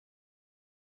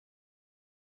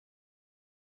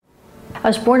I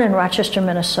was born in Rochester,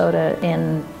 Minnesota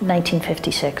in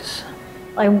 1956.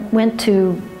 I went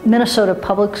to Minnesota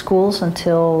public schools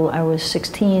until I was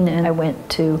 16, and I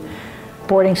went to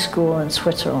boarding school in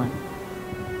Switzerland.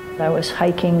 I was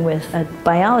hiking with a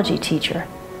biology teacher,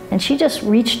 and she just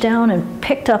reached down and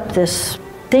picked up this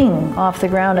thing off the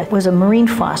ground. It was a marine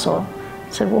fossil.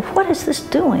 I said, well, what is this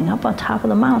doing up on top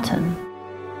of the mountain?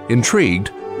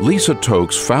 Intrigued, Lisa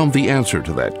Tauxe found the answer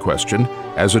to that question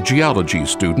as a geology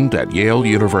student at Yale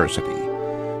University.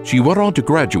 She went on to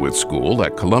graduate school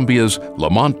at Columbia's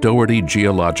Lamont Doherty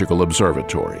Geological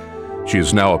Observatory. She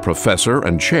is now a professor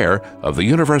and chair of the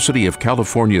University of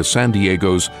California, San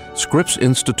Diego's Scripps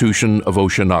Institution of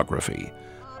Oceanography.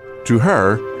 To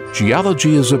her,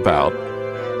 geology is about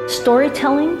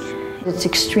storytelling. It's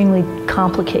extremely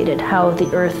complicated how the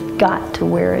Earth got to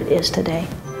where it is today.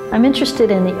 I'm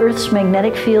interested in the Earth's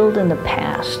magnetic field in the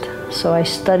past, so I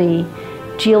study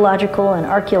geological and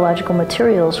archaeological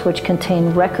materials which contain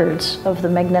records of the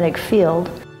magnetic field.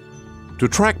 To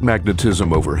track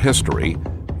magnetism over history,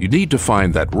 you need to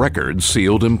find that record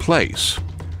sealed in place.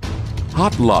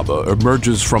 Hot lava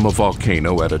emerges from a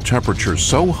volcano at a temperature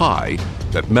so high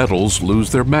that metals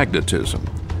lose their magnetism.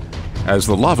 As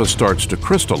the lava starts to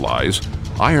crystallize,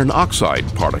 iron oxide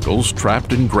particles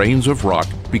trapped in grains of rock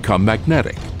become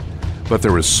magnetic. But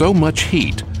there is so much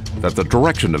heat that the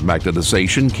direction of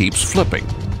magnetization keeps flipping.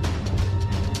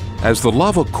 As the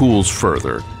lava cools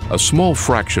further, a small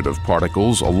fraction of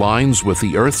particles aligns with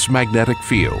the Earth's magnetic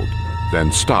field, then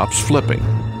stops flipping.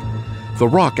 The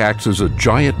rock acts as a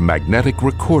giant magnetic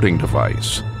recording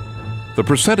device. The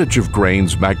percentage of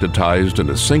grains magnetized in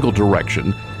a single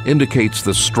direction indicates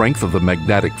the strength of the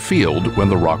magnetic field when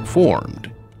the rock formed.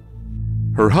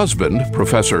 Her husband,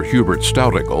 Professor Hubert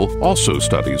Staudical, also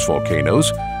studies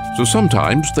volcanoes, so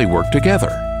sometimes they work together.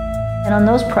 And on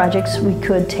those projects, we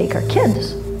could take our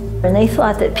kids. And they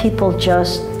thought that people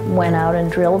just went out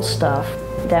and drilled stuff.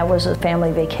 That was a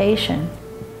family vacation.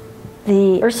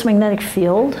 The Earth's magnetic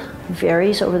field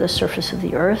varies over the surface of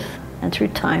the Earth and through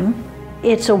time.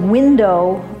 It's a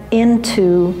window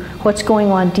into what's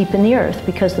going on deep in the Earth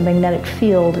because the magnetic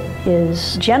field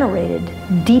is generated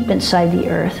deep inside the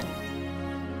Earth.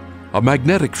 A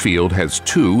magnetic field has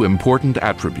two important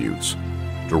attributes: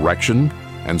 direction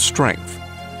and strength.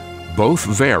 Both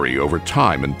vary over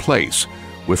time and place,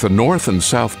 with the north and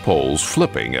south poles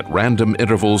flipping at random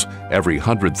intervals every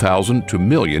 100,000 to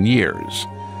million years.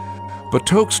 But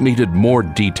Tauxe needed more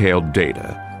detailed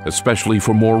data, especially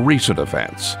for more recent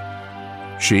events.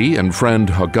 She and friend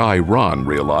Hagai Ron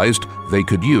realized they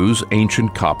could use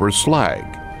ancient copper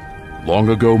slag. Long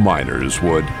ago miners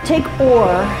would take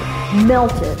ore,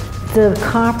 melt it, the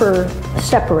copper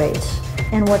separates,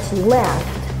 and what's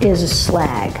left is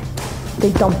slag.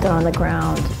 They dumped it on the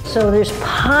ground. So there's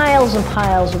piles and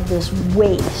piles of this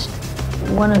waste.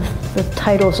 One of the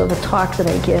titles of a talk that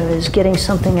I give is getting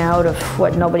something out of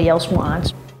what nobody else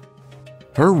wants.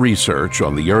 Her research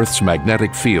on the Earth's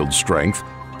magnetic field strength,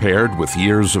 paired with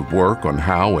years of work on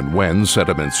how and when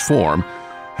sediments form,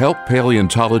 help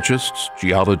paleontologists,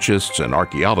 geologists, and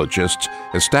archaeologists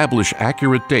establish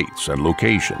accurate dates and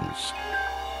locations.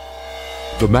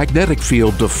 The magnetic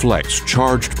field deflects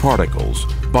charged particles,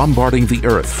 bombarding the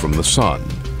Earth from the sun.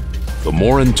 The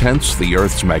more intense the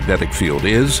Earth's magnetic field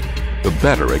is, the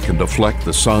better it can deflect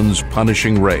the sun's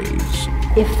punishing rays.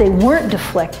 If they weren't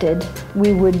deflected,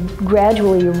 we would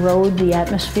gradually erode the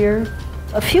atmosphere.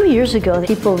 A few years ago,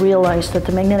 people realized that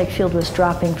the magnetic field was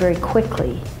dropping very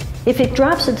quickly. If it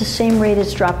drops at the same rate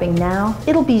it's dropping now,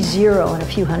 it'll be zero in a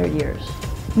few hundred years.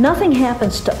 Nothing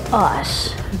happens to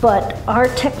us, but our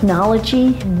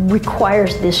technology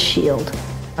requires this shield.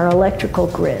 Our electrical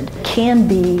grid can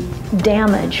be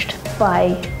damaged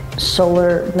by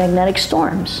solar magnetic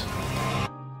storms.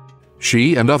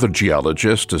 She and other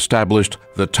geologists established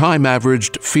the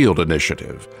Time-Averaged Field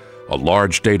Initiative, a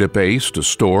large database to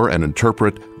store and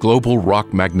interpret global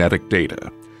rock magnetic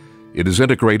data. It is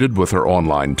integrated with her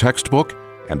online textbook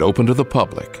and open to the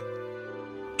public.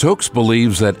 Tauxe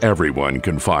believes that everyone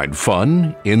can find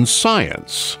fun in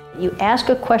science. You ask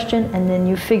a question and then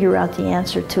you figure out the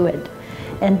answer to it.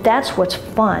 And that's what's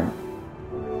fun.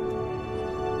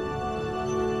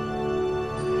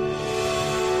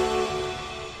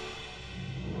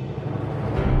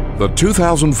 The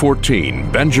 2014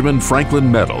 Benjamin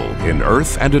Franklin Medal in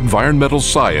Earth and Environmental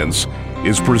Science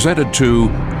is presented to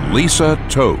Lisa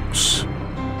Tauxe.